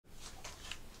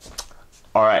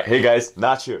Alright, hey guys,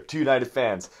 not here, two United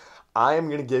fans. I am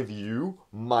gonna give you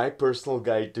my personal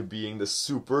guide to being the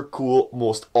super cool,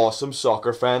 most awesome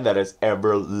soccer fan that has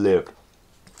ever lived.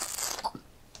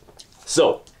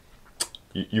 So,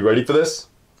 you ready for this?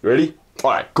 Ready?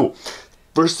 Alright, cool.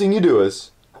 First thing you do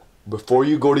is, before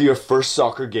you go to your first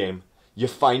soccer game, you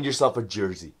find yourself a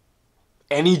jersey.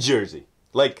 Any jersey.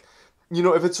 Like,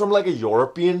 if it's from like a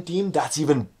European team, that's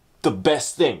even the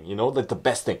best thing, like the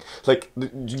best thing. Like,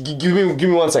 give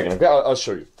me 1 second, okay? I'll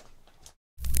show you.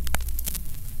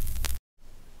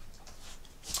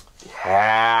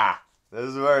 Yeah, this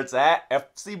is where it's at.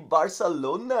 FC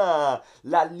Barcelona,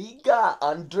 La Liga,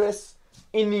 Andres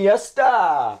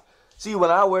Iniesta. See,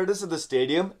 when I wear this at the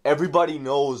stadium, everybody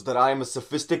knows that I am a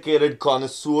sophisticated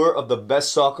connoisseur of the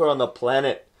best soccer on the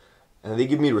planet, and they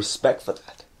give me respect for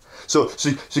that. So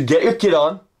get your kit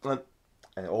on.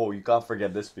 And oh, you can't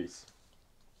forget this piece.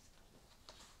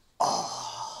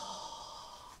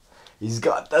 Oh, he's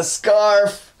got the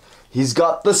scarf. He's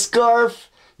got the scarf.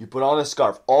 You put on a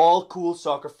scarf. All cool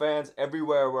soccer fans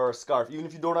everywhere wear a scarf. Even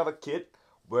if you don't have a kit,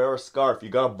 wear a scarf. You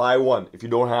gotta buy one if you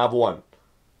don't have one.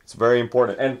 It's very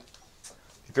important. And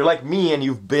if you're like me and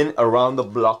you've been around the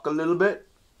block a little bit,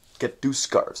 get 2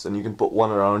 scarves. And you can put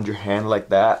one around your hand like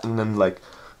that. And then like,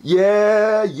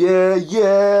 yeah,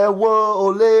 whoa,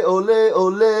 ole, ole,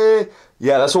 ole.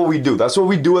 Yeah, that's what we do. That's what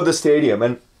we do at the stadium.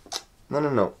 And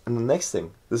no. And the next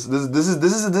thing, this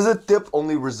is a tip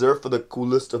only reserved for the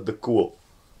coolest of the cool.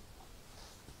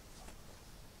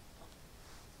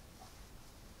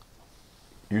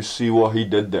 You see what he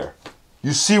did there?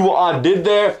 You see what I did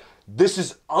there? This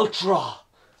is ultra.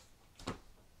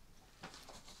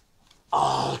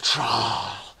 Ultra.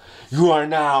 You are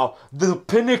now the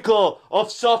pinnacle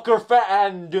of soccer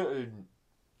fan.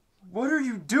 What are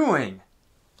you doing?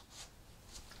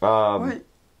 What?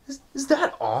 Is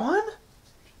that on?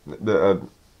 What?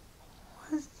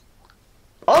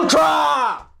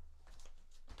 Ultra!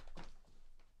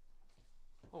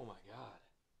 Oh my god.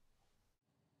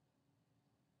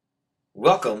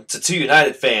 Welcome to Two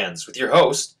United Fans with your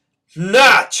host,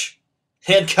 Notch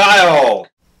and Kyle.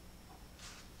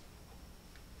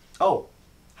 Oh,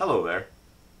 hello there.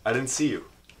 I didn't see you.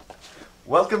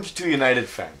 Welcome to Two United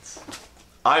Fans.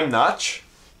 I'm Notch.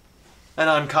 And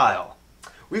I'm Kyle.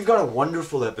 We've got a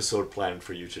wonderful episode planned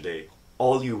for you today.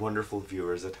 All you wonderful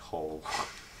viewers at home.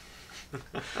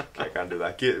 Okay, I can't do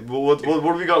that. What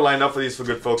have we got lined up for these for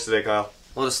good folks today, Kyle?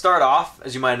 Well, to start off,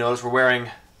 as you might notice, we're wearing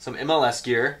some MLS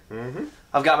gear. Mm-hmm.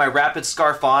 I've got my Rapid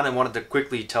scarf on and wanted to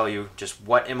quickly tell you just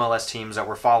what MLS teams that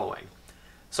we're following.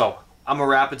 So, I'm a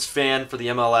Rapids fan for the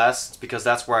MLS because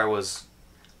that's where I was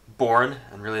born,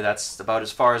 and really that's about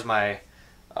as far as my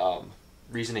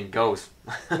reasoning goes.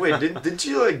 Wait, didn't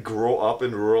you like grow up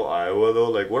in rural Iowa though?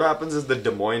 Like, what happens is the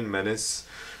Des Moines Menace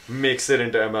makes it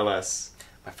into MLS?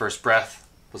 My first breath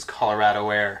was Colorado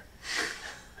air.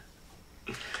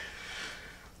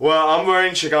 Well, I'm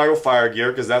wearing Chicago Fire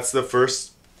gear because that's the first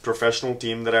professional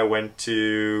team that I went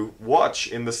to watch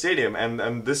in the stadium,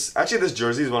 and this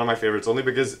jersey is one of my favorites only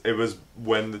because it was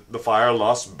when the Fire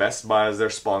lost Best Buy as their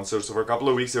sponsor. So for a couple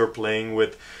of weeks they were playing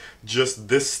with just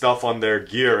this stuff on their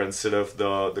gear instead of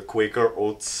the Quaker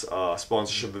Oats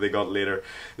sponsorship that they got later.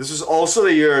 This was also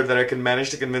the year that I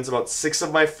managed to convince about 6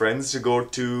 of my friends to go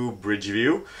to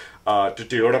Bridgeview, to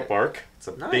Toyota Park. It's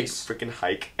a big freaking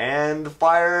hike, and the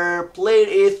Fire played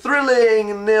a thrilling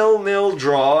 0-0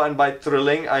 draw, and by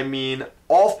thrilling I mean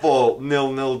awful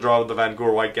 0-0 draw with the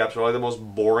Vancouver Whitecaps. Probably the most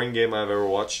boring game I've ever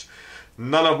watched.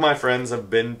 None of my friends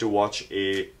have been to watch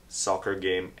a soccer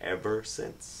game ever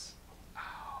since.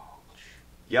 Ouch.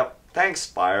 Yep, thanks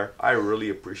Fire. I really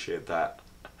appreciate that.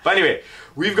 But anyway,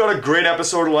 we've got a great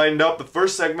episode lined up. The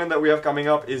first segment that we have coming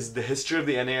up is the history of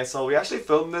the NASL. We actually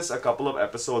filmed this a couple of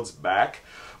episodes back,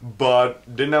 but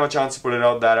didn't have a chance to put it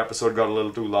out. That episode got a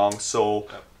little too long, so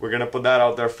we're gonna put that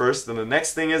out there first. And the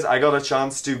next thing is I got a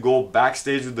chance to go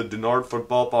backstage with the Nord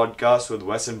Futbol podcast with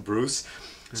Wes and Bruce.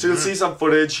 So you'll see some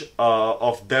footage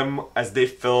of them as they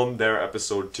filmed their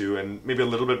episode 2, and maybe a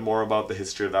little bit more about the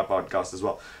history of that podcast as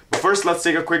well. But first, let's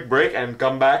take a quick break and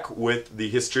come back with the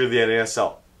history of the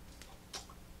NASL.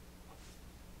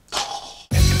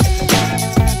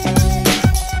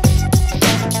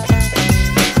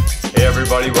 Hey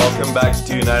everybody, welcome back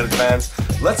to United Fans.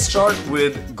 Let's start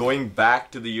with going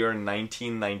back to the year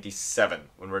 1997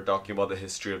 when we're talking about the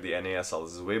history of the NASL.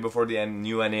 This is way before the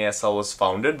new NASL was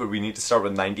founded, but we need to start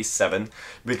with 97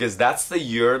 because that's the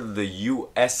year the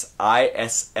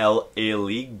USISL A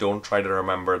League, don't try to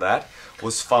remember that,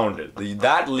 was founded.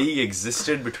 That league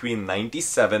existed between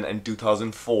 97 and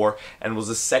 2004 and was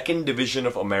the second division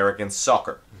of American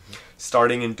soccer.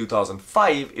 starting in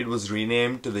 2005, it was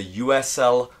renamed to the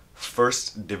USL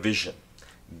First Division.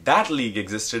 That league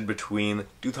existed between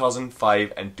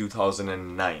 2005 and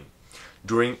 2009.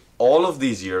 During all of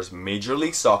these years, Major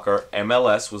League Soccer,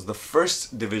 MLS, was the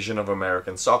first division of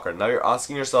American soccer. Now you're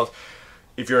asking yourself,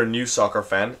 if you're a new soccer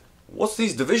fan, what's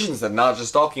these divisions that Naj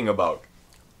is talking about?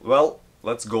 Well,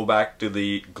 let's go back to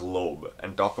the globe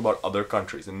and talk about other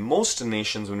countries. In most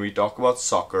nations, when we talk about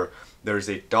soccer, there's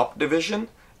a top division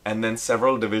and then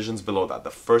several divisions below that. The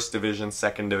first division,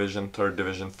 second division, third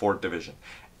division, fourth division.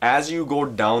 As you go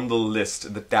down the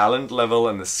list, the talent level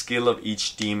and the skill of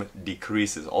each team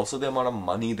decreases. Also, the amount of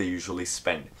money they usually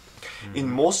spend.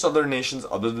 In most other nations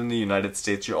other than the United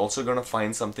States, you're also going to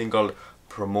find something called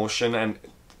promotion and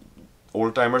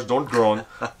old-timers don't groan,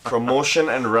 promotion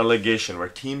and relegation, where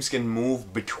teams can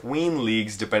move between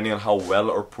leagues depending on how well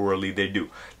or poorly they do.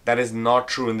 That is not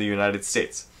true in the United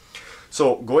States.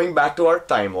 So going back to our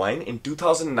timeline, in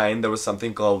 2009 there was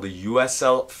something called the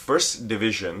USL First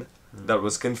Division that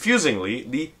was confusingly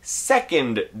the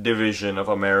second division of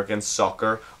American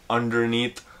soccer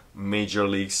underneath Major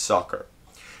League Soccer.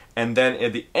 And then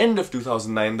at the end of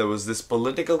 2009, there was this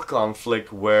political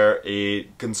conflict where a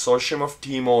consortium of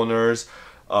team owners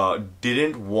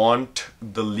didn't want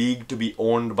the league to be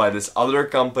owned by this other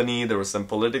company. There was some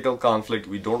political conflict.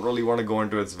 We don't really want to go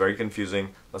into it. It's very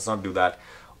confusing. Let's not do that.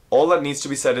 All that needs to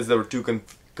be said is there were two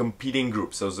competing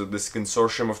groups. There was this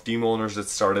consortium of team owners that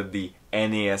started the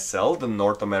NASL, the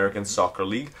North American Soccer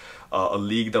League, a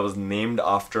league that was named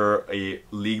after a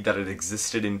league that had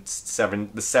existed in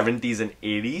the 70s and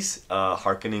 80s,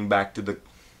 harkening back to the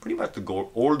pretty much the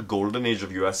old golden age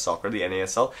of US soccer, the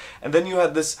NASL. And then you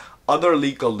had this other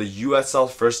league called the USL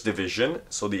First Division,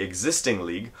 so the existing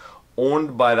league,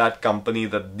 owned by that company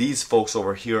that these folks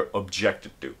over here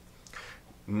objected to.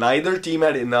 Neither team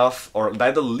had enough, or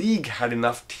neither league had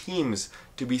enough teams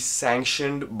to be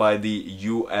sanctioned by the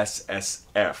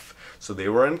USSF. So they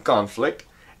were in conflict,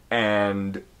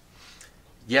 and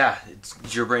yeah,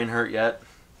 is your brain hurt yet?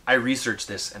 I researched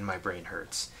this and my brain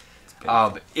hurts.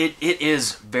 It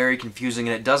is very confusing,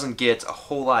 and it doesn't get a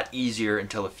whole lot easier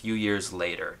until a few years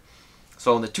later.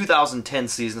 So in the 2010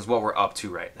 season is what we're up to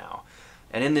right now.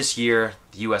 And in this year,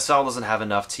 the USL doesn't have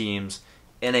enough teams,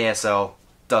 NASL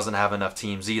doesn't have enough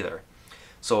teams either.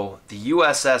 So the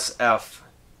USSF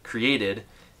created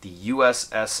the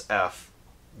USSF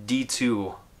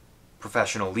D2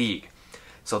 Professional League.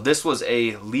 So this was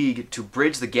a league to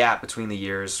bridge the gap between the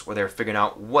years where they were figuring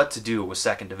out what to do with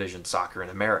second division soccer in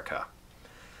America.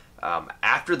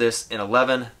 After this, in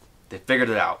 11, they figured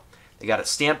it out. They got it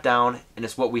stamped down, and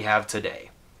it's what we have today.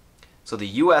 So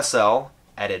the USL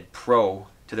added Pro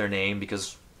to their name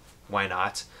because why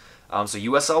not? So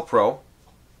USL Pro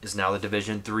is now the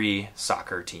Division III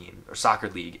soccer team or soccer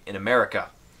league in America.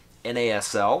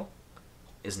 NASL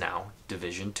is now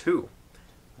Division II,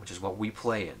 which is what we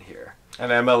play in here.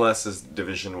 And MLS is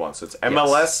Division 1. So it's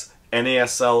MLS,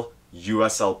 yes. NASL,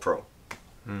 USL Pro.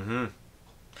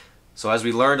 So as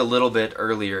we learned a little bit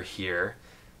earlier here,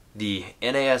 the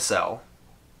NASL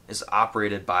is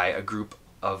operated by a group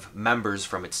of members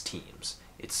from its teams.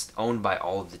 It's owned by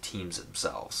all of the teams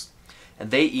themselves. And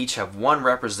they each have one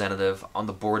representative on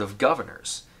the Board of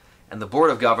Governors. And the Board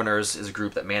of Governors is a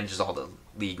group that manages all the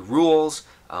league rules,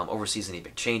 oversees any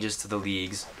big changes to the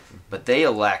leagues, but they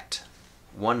elect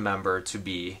one member to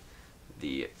be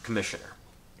the commissioner.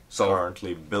 So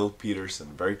currently Bill Peterson,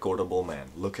 very quotable man.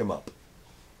 Look him up.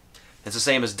 It's the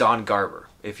same as Don Garber,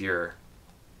 if you're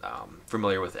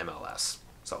familiar with MLS.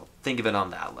 So think of it on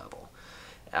that level.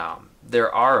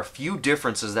 There are a few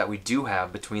differences that we do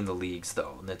have between the leagues,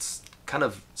 though, and it's kind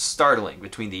of startling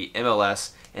between the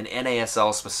MLS and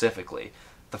NASL specifically.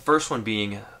 The first one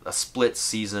being a split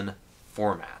season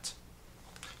format.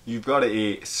 You've got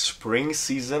a spring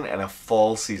season and a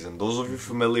fall season. Those of you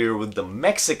familiar with the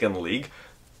Mexican League,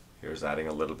 here's adding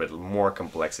a little bit more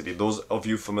complexity. Those of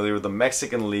you familiar with the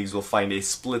Mexican leagues will find a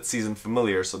split season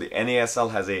familiar. So the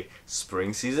NASL has a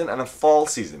spring season and a fall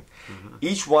season.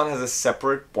 Each one has a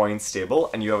separate points table,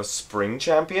 and you have a spring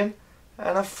champion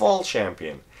and a fall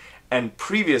champion. And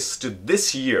previous to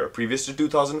this year, previous to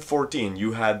 2014,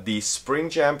 you had the spring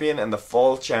champion and the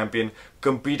fall champion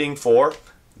competing for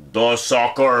the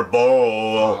Soccer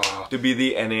Bowl to be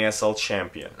the NASL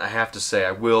champion. I have to say,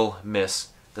 I will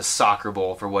miss the Soccer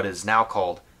Bowl for what is now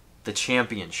called the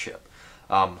Championship.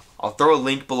 I'll throw a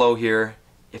link below here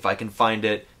if I can find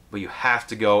it, but you have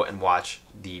to go and watch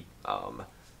the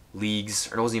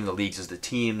leagues, or it wasn't even the leagues, it was the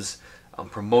teams'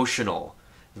 promotional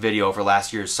video for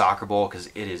last year's Soccer Bowl, because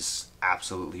it is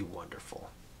absolutely wonderful.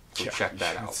 So check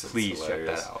that out. Please check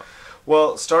that out.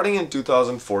 Well, starting in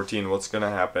 2014, what's going to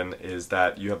happen is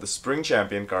that you have the spring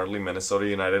champion, currently Minnesota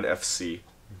United FC.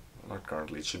 Not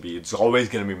currently, it's always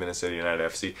going to be Minnesota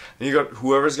United FC. And you got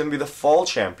whoever's going to be the fall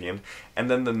champion, and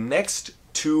then the next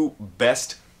two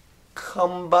best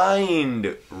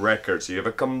combined records. So you have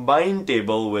a combined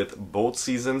table with both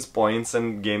seasons, points,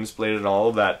 and games played, and all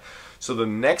of that. So the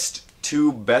next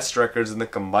two best records in the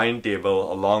combined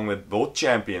table, along with both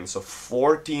champions, so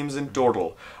 4 teams in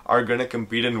total, are going to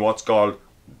compete in what's called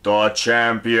the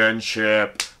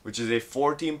championship, which is a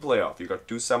 4-team playoff. You got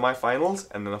 2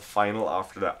 semifinals and then a final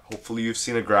after that. Hopefully you've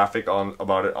seen a graphic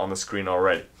about it on the screen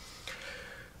already.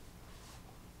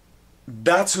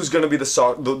 That's who's going to be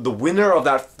the winner of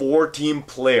that 4-team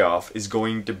playoff is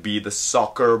going to be the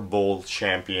Soccer Bowl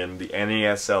champion, the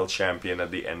NASL champion at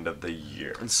the end of the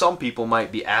year. And some people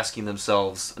might be asking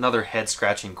themselves another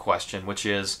head-scratching question, which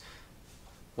is,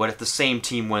 what if the same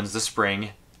team wins the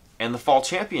spring and the fall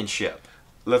championship?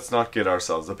 Let's not kid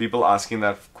ourselves. The people asking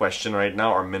that question right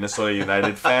now are Minnesota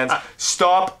United fans.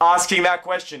 Stop asking that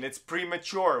question. It's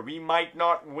premature. We might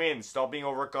not win. Stop being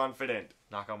overconfident.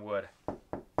 Knock on wood.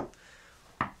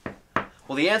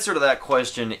 Well, the answer to that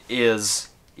question is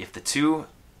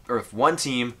if one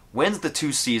team wins the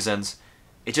 2 seasons,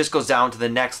 it just goes down to the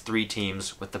next 3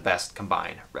 teams with the best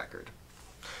combined record.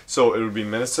 So it would be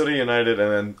Minnesota United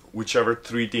and then whichever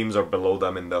 3 teams are below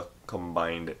them in the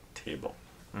combined table.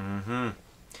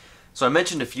 So I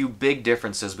mentioned a few big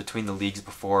differences between the leagues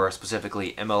before,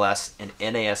 specifically MLS and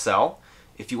NASL.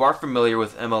 If you are familiar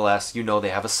with MLS, you know they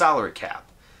have a salary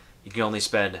cap. You can only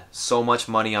spend so much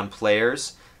money on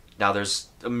players. Now there's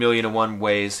a million and one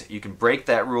ways you can break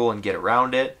that rule and get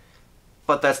around it,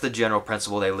 but that's the general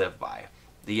principle they live by.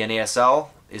 The NASL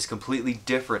is completely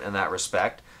different in that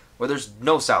respect, where there's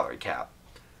no salary cap.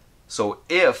 So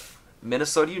if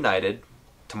Minnesota United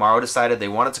tomorrow decided they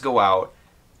wanted to go out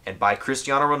and buy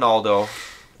Cristiano Ronaldo,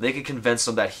 they could convince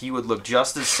him that he would look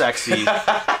just as sexy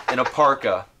in a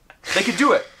parka. They could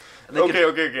do it.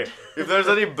 Okay. If there's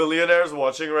any billionaires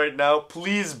watching right now,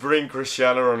 please bring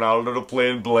Cristiano Ronaldo to play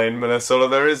in Blaine, Minnesota.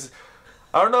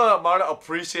 I don't know the amount of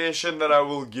appreciation that I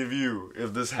will give you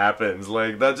if this happens.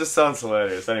 Like, that just sounds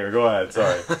hilarious. Anyway, go ahead.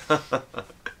 Sorry.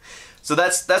 So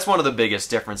that's one of the biggest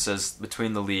differences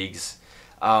between the leagues.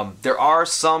 There are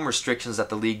some restrictions that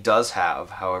the league does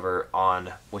have, however,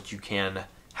 on what you can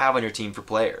have on your team for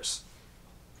players.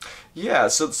 Yeah,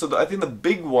 so I think the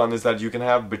big one is that you can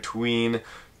have between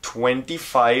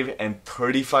 25 and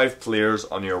 35 players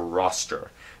on your roster.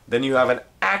 Then you have an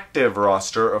active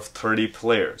roster of 30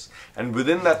 players. And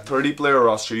within that 30-player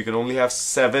roster, you can only have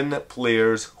 7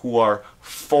 players who are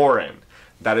foreign.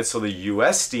 That is, for the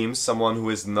US team, someone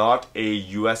who is not a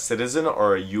US citizen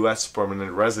or a US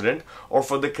permanent resident. Or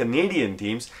for the Canadian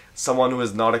teams, someone who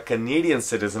is not a Canadian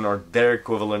citizen or their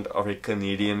equivalent of a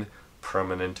Canadian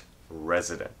permanent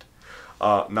resident.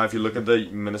 Now, if you look at the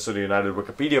Minnesota United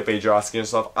Wikipedia page, you're asking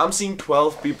yourself, I'm seeing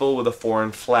 12 people with a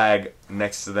foreign flag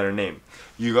next to their name.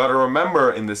 You got to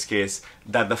remember, in this case,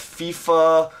 that the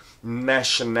FIFA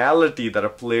nationality that a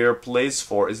player plays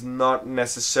for is not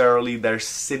necessarily their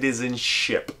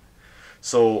citizenship.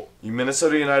 So,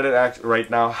 Minnesota United right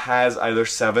now has either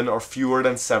 7 or fewer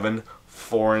than 7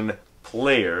 foreign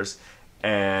players,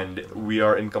 and we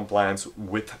are in compliance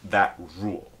with that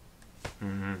rule.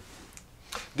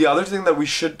 The other thing that we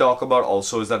should talk about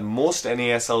also is that most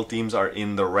NASL teams are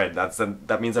in the red.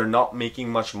 That means they're not making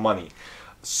much money.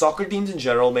 Soccer teams in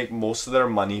general make most of their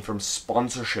money from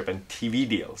sponsorship and TV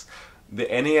deals. The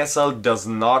NASL does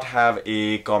not have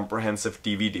a comprehensive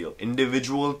TV deal.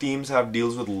 Individual teams have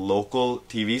deals with local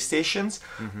TV stations,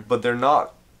 but they're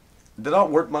not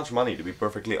worth much money, to be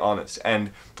perfectly honest,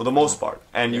 and for the most part.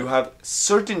 And you have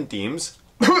certain teams,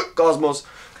 Cosmos,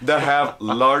 that have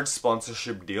large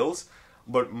sponsorship deals,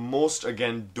 but most,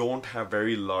 again, don't have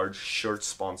very large shirt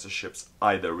sponsorships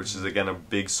either, which is, again, a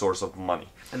big source of money.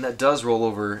 And that does roll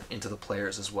over into the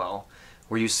players as well,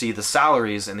 where you see the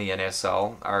salaries in the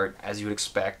NASL are, as you would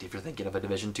expect if you're thinking of a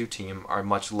Division II team, are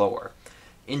much lower.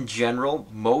 In general,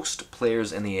 most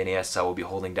players in the NASL will be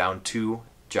holding down 2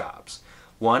 jobs.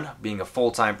 One being a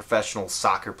full-time professional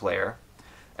soccer player,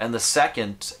 and the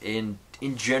second, in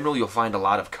general, you'll find a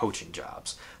lot of coaching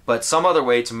jobs. But some other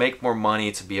way to make more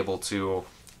money to be able to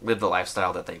live the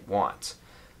lifestyle that they want.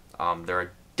 There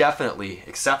are definitely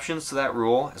exceptions to that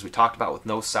rule. As we talked about with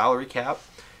no salary cap,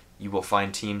 you will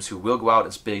find teams who will go out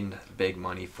and spend big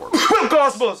money for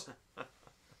Cosmos!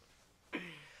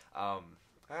 And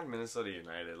Minnesota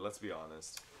United, let's be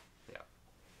honest. Yeah.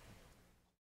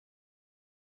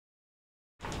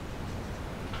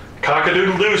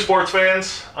 Cock-a-doodle-doo, sports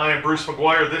fans. I am Bruce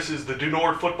McGuire. This is the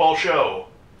DuNord Football Show.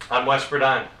 I'm Wes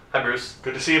Burdine. Hi, Bruce.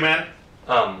 Good to see you, man.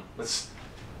 It's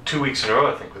 2 weeks in a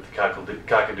row, I think, with the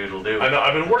cock-a-doodle-doo. I know.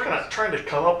 I've been working on trying to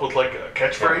come up with like a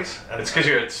catchphrase. Yeah. It's because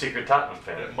you're a secret Tottenham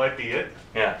fan. It might be it.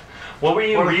 Yeah. What were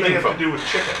you what reading do they have from? to do with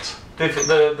chickens?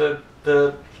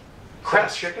 The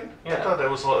Crest chicken? Yeah. I thought that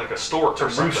was like a stork It's a or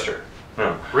something. rooster.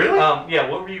 No. Really? Yeah.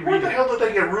 What were you Where reading? the hell did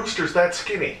they get roosters that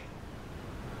skinny?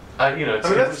 It's,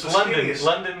 that's the London. skinniest.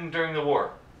 London during the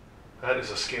war. That is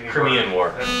a skinny Crimean bird.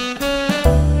 War.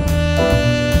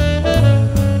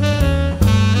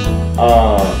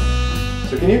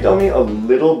 So can you tell me a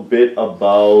little bit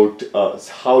about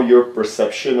how your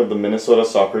perception of the Minnesota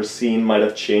soccer scene might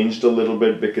have changed a little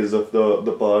bit because of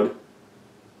the pod?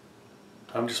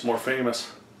 I'm just more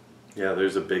famous. Yeah,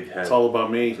 there's a big head. It's all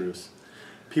about me. Bruce.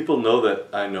 People know that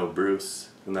I know Bruce,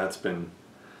 and that's been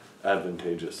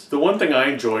advantageous. The one thing I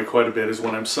enjoy quite a bit is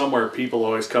when I'm somewhere, people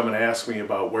always come and ask me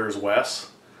about where's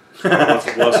Wes?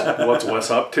 what's Wes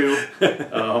up to?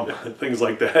 Things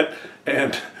like that.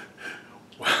 And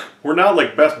we're not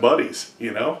like best buddies,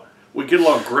 you know? We get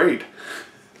along great.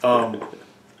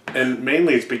 And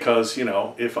mainly it's because, you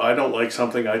know, if I don't like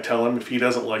something, I tell him. If he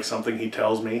doesn't like something, he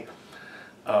tells me.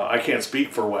 I can't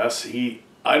speak for Wes.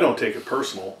 I don't take it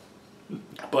personal.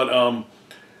 But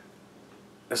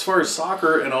as far as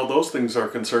soccer and all those things are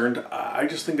concerned, I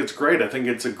just think it's great. I think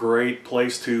it's a great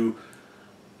place to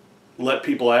let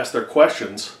people ask their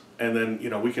questions, and then, you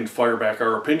know, we can fire back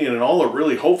our opinion, and all it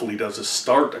really hopefully does is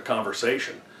start a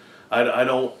conversation.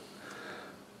 I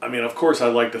mean, of course, I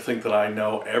like to think that I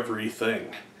know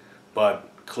everything, but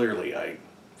clearly I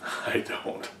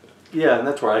don't. Yeah, and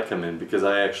that's where I come in, because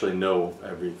I actually know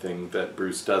everything that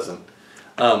Bruce doesn't.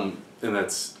 And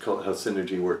that's called how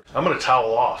synergy works. I'm going to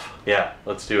towel off. Yeah,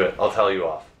 let's do it. I'll tell you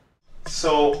off.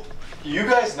 So, you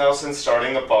guys now, since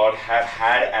starting the pod, have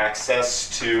had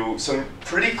access to some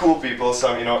pretty cool people,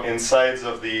 some, you know, insides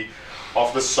of the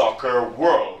soccer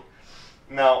world.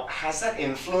 Now, has that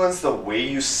influenced the way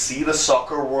you see the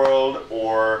soccer world,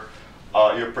 or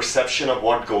your perception of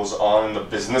what goes on in the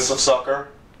business of soccer?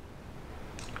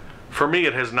 For me,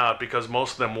 it has not, because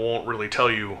most of them won't really tell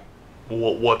you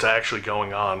what's actually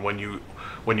going on when you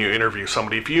interview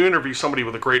somebody. If you interview somebody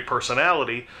with a great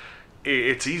personality,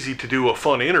 it's easy to do a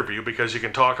fun interview because you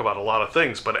can talk about a lot of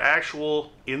things, but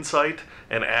actual insight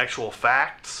and actual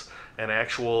facts and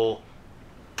actual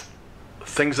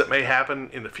things that may happen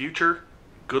in the future,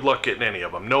 good luck getting any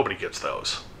of them. Nobody gets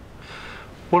those.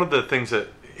 One of the things that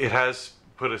it has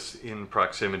put us in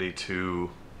proximity to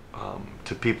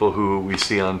people who we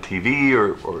see on TV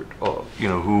or you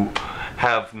know, who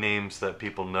have names that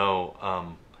people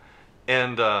know,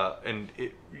 and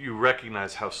you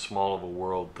recognize how small of a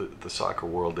world the soccer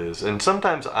world is. And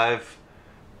sometimes I've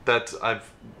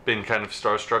been kind of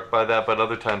starstruck by that, but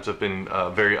other times I've been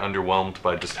very underwhelmed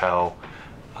by just how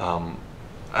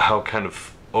kind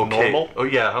of okay. Normal? Oh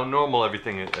yeah, how normal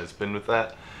everything has been with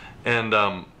that. And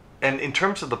in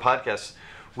terms of the podcast,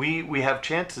 we have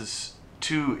chances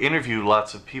to interview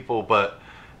lots of people, but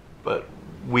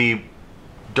we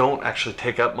don't actually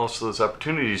take up most of those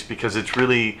opportunities because it's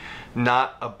really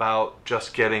not about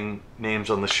just getting names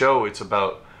on the show. It's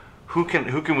about who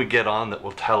can we get on that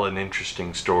will tell an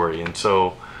interesting story. And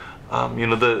so, you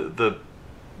know,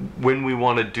 when we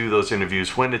want to do those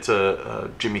interviews, when it's a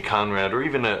Jimmy Conrad or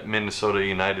even a Minnesota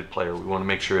United player, we want to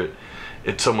make sure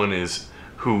it's someone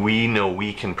who we know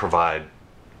we can provide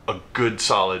a good,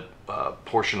 solid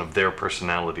portion of their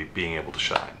personality being able to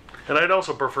shine. And I'd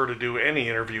also prefer to do any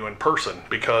interview in person,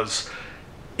 because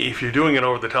if you're doing it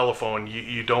over the telephone,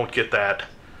 you don't get that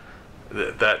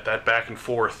back and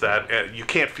forth, that you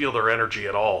can't feel their energy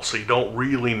at all, so you don't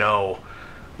really know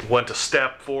when to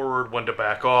step forward, when to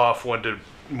back off, when to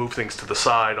move things to the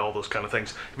side, all those kind of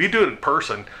things. If you do it in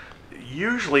person,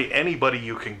 usually anybody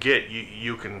you can get,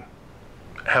 you can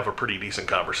have a pretty decent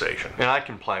conversation. And I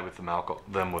can ply with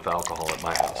them with alcohol at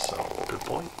my house, so good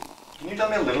point. Can you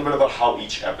tell me a little bit about how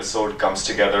each episode comes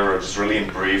together, or just really in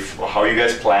brief, or how you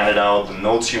guys plan it out, the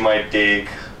notes you might take,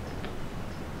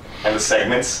 and the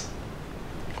segments?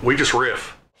 We just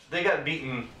riff. They got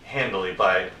beaten handily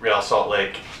by Real Salt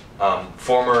Lake.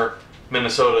 Former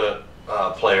Minnesota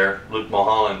player Luke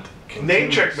Mulholland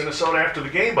Name checked Minnesota after the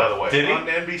game, by the way. Did he? On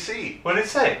NBC. What did it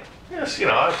say? Yes, you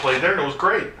know, I played there and it was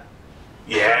great.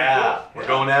 Yeah, we're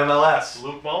going to MLS.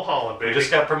 Luke Mulholland, baby. We just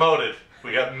got promoted.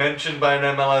 We got mentioned by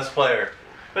an MLS player.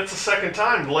 That's the second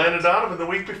time. Landed Donovan the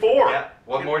week before. Yeah.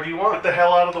 What more do you Get want? the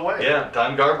hell out of the way. Yeah,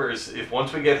 Don Garber is. If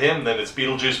once we get him, then it's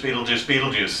Beetlejuice, Beetlejuice,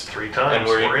 Beetlejuice. 3 times. And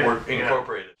we're in.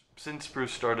 incorporated. Since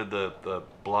Bruce started the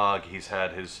blog, he's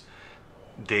had his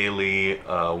daily,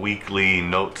 weekly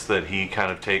notes that he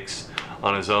kind of takes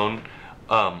on his own.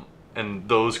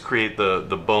 those create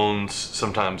the bones,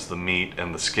 sometimes the meat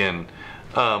and the skin.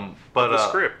 But the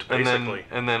script, basically.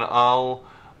 And then I'll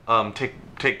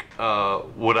take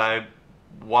what I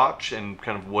watch and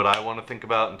kind of what I want to think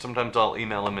about, and sometimes I'll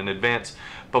email him in advance.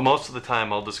 But most of the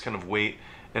time, I'll just kind of wait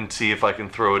and see if I can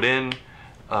throw it in,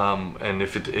 and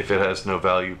if it has no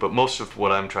value. But most of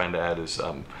what I'm trying to add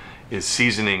is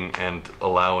seasoning and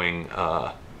allowing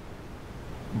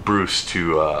Bruce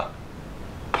to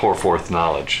pour forth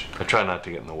knowledge. I try not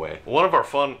to get in the way. One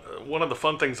of the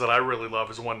fun things that I really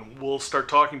love is when we'll start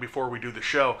talking before we do the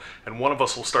show, and one of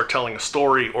us will start telling a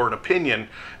story or an opinion,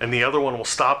 and the other one will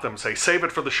stop them and say, "Save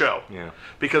it for the show." Yeah.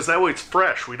 Because that way it's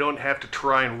fresh. We don't have to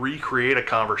try and recreate a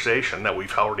conversation that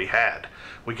we've already had.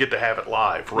 We get to have it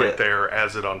live right there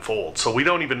as it unfolds. So we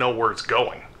don't even know where it's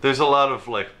going. There's a lot of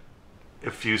like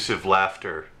effusive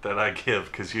laughter that I give,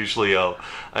 because usually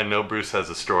I know Bruce has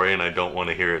a story and I don't want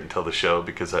to hear it until the show,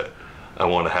 because I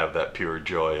want to have that pure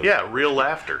joy of, real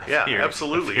laughter. Yeah,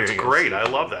 absolutely. It's great. I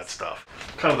love that stuff.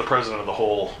 Kind of the president of the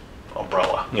whole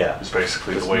umbrella. Yeah. Is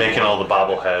basically just the way making all the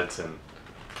bobbleheads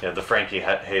and the Frankie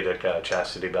Haydick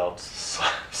chastity belts.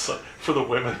 So, for the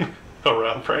women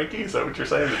around Frankie, is that what you're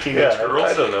saying? The teenage girls?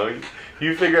 I don't know.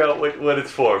 You figure out what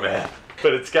it's for, man.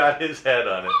 But it's got his head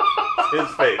on it. It's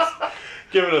his face.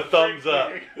 Give it a thumbs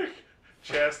up.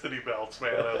 Chastity belts,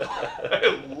 man.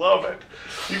 I love it.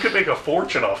 You could make a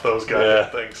fortune off those goddamn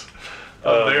things.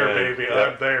 I'm there, man. Baby. Yeah.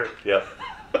 I'm there. Yep.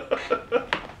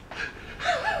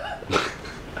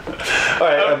 All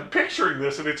right, I'm picturing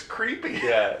this, and it's creepy.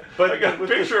 Yeah, but I got a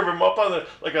picture of him up on the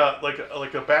like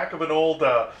a back of an old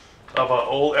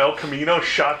El Camino,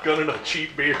 shotgunning a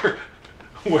cheap beer,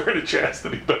 wearing a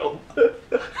chastity belt.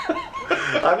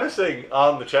 I'm just saying,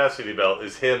 on the chastity belt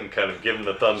is him kind of giving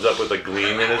the thumbs up with a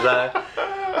gleam in his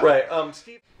eye. Right,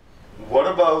 Steve. What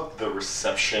about the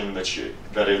reception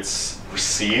that it's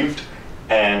received,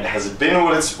 and has it been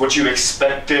what you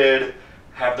expected?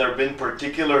 Have there been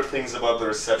particular things about the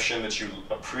reception that you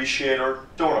appreciate or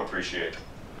don't appreciate?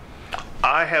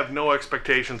 I have no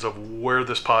expectations of where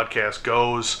this podcast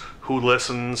goes, who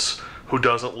listens, who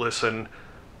doesn't listen.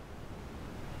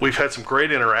 We've had some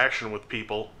great interaction with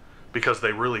people because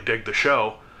they really dig the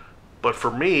show. But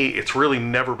for me, it's really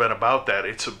never been about that.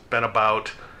 It's been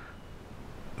about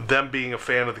them being a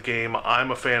fan of the game.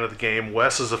 I'm a fan of the game.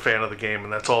 Wes is a fan of the game,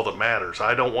 and that's all that matters.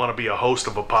 I don't want to be a host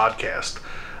of a podcast.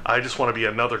 I just want to be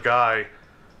another guy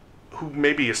who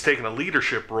maybe is taking a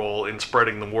leadership role in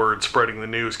spreading the word, spreading the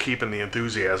news, keeping the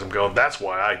enthusiasm going. That's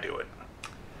why I do it.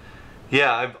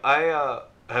 Yeah, I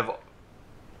have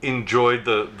enjoyed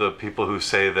the people who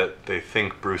say that they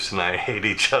think Bruce and I hate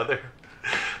each other.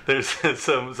 There's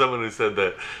someone who said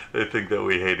that they think that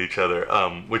we hate each other,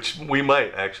 which we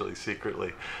might actually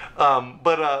secretly.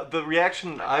 But the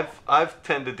reaction I've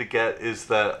tended to get is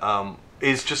that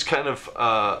is just kind of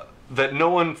that no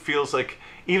one feels like,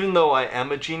 even though I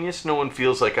am a genius, no one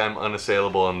feels like I'm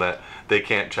unassailable and that they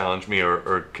can't challenge me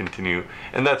or continue.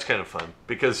 And that's kind of fun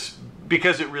because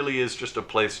it really is just a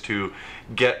place to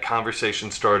get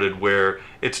conversation started where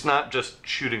it's not just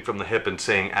shooting from the hip and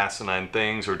saying asinine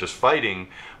things or just fighting,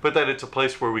 but that it's a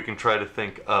place where we can try to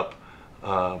think up,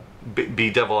 be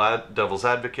devil's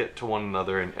advocate to one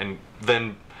another, and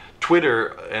then Twitter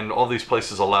and all these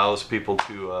places allows people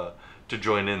to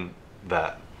join in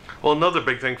that. Well, another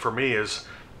big thing for me is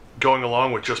going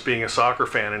along with just being a soccer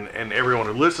fan, and everyone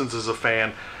who listens is a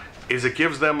fan, is it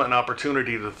gives them an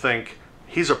opportunity to think,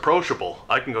 he's approachable.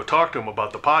 I can go talk to him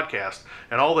about the podcast,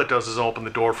 and all that does is open the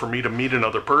door for me to meet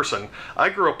another person. I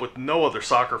grew up with no other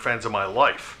soccer fans in my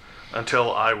life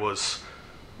until I was,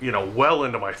 well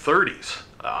into my 30s.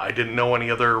 I didn't know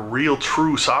any other real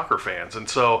true soccer fans, and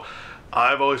so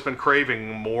I've always been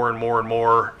craving more and more and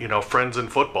more, friends in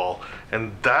football,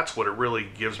 and that's what it really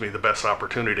gives me the best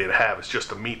opportunity to have, is just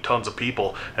to meet tons of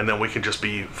people, and then we can just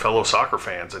be fellow soccer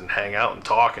fans and hang out and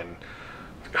talk, and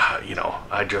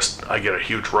I get a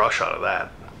huge rush out of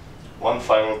that. One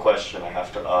final question I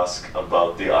have to ask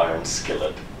about the Iron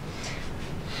Skillet.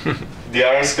 The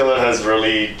Iron Skillet has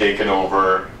really taken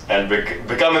over and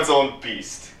become its own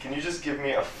beast. Can you just give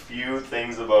me a few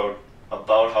things about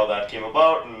how that came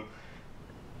about and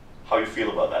how you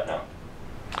feel about that now?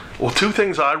 Well, two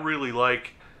things I really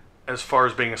like as far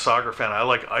as being a soccer fan. I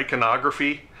like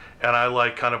iconography, and I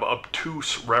like kind of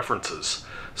obtuse references.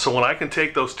 So when I can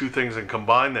take those two things and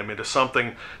combine them into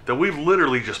something that we've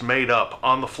literally just made up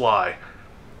on the fly,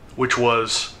 which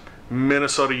was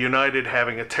Minnesota United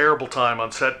having a terrible time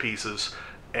on set pieces,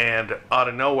 and out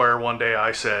of nowhere one day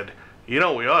I said,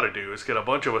 what we ought to do is get a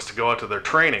bunch of us to go out to their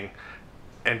training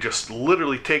and just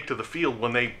literally take to the field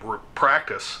when they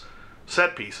practice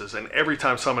set pieces, and every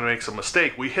time someone makes a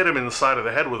mistake, we hit him in the side of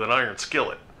the head with an iron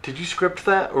skillet. Did you script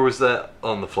that, or was that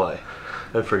on the fly?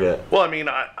 I forget. Well, I mean,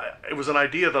 it was an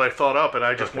idea that I thought up, and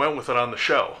I just went with it on the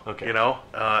show. Okay. You know,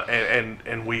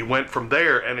 and we went from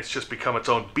there, and it's just become its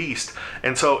own beast.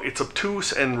 And so it's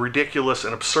obtuse and ridiculous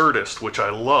and absurdist, which I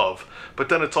love. But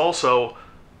then it's also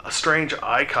a strange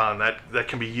icon that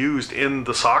can be used in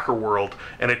the soccer world,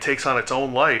 and it takes on its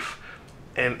own life.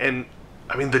 And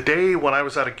I mean, the day when I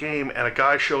was at a game and a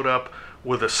guy showed up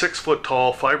with a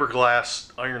 6-foot-tall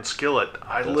fiberglass iron skillet,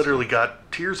 I literally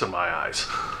got tears in my eyes.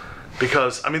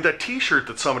 Because, I mean, that t-shirt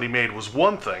that somebody made was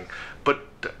one thing,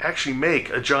 but to actually make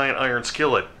a giant iron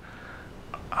skillet,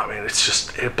 I mean,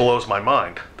 it blows my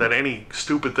mind that any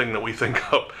stupid thing that we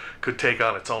think of could take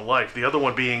on its own life. The other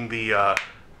one being the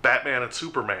Batman and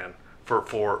Superman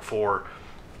for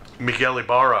Miguel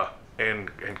Ibarra and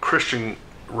Christian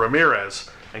Ramirez,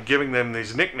 and giving them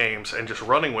these nicknames and just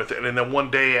running with it. And then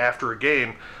one day after a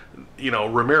game, you know,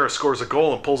 Ramirez scores a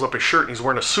goal and pulls up his shirt and he's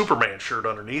wearing a Superman shirt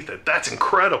underneath it. That's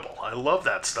incredible. I love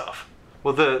that stuff.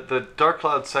 Well, the Dark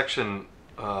Cloud section,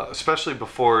 especially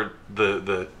before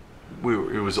it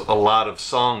was a lot of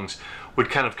songs, would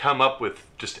kind of come up with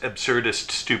just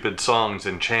absurdist, stupid songs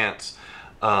and chants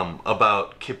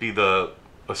about Kippy the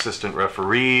assistant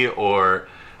referee, or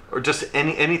just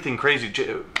anything crazy.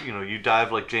 You know, you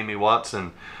dive like Jamie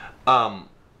Watson.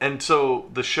 And so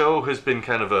the show has been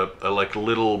kind of a like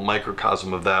little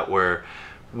microcosm of that, where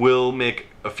we'll make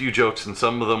a few jokes and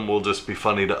some of them will just be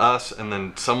funny to us, and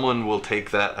then someone will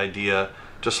take that idea,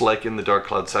 just like in the Dark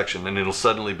Cloud section, and it'll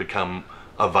suddenly become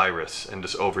a virus and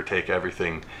just overtake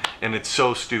everything. And it's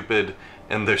so stupid,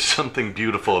 and there's something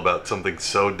beautiful about something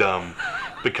so dumb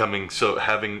becoming so,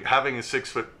 having a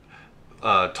 6-foot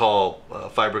tall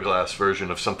fiberglass version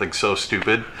of something so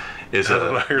stupid is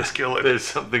an iron skillet. There's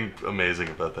something amazing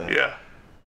about that. Yeah.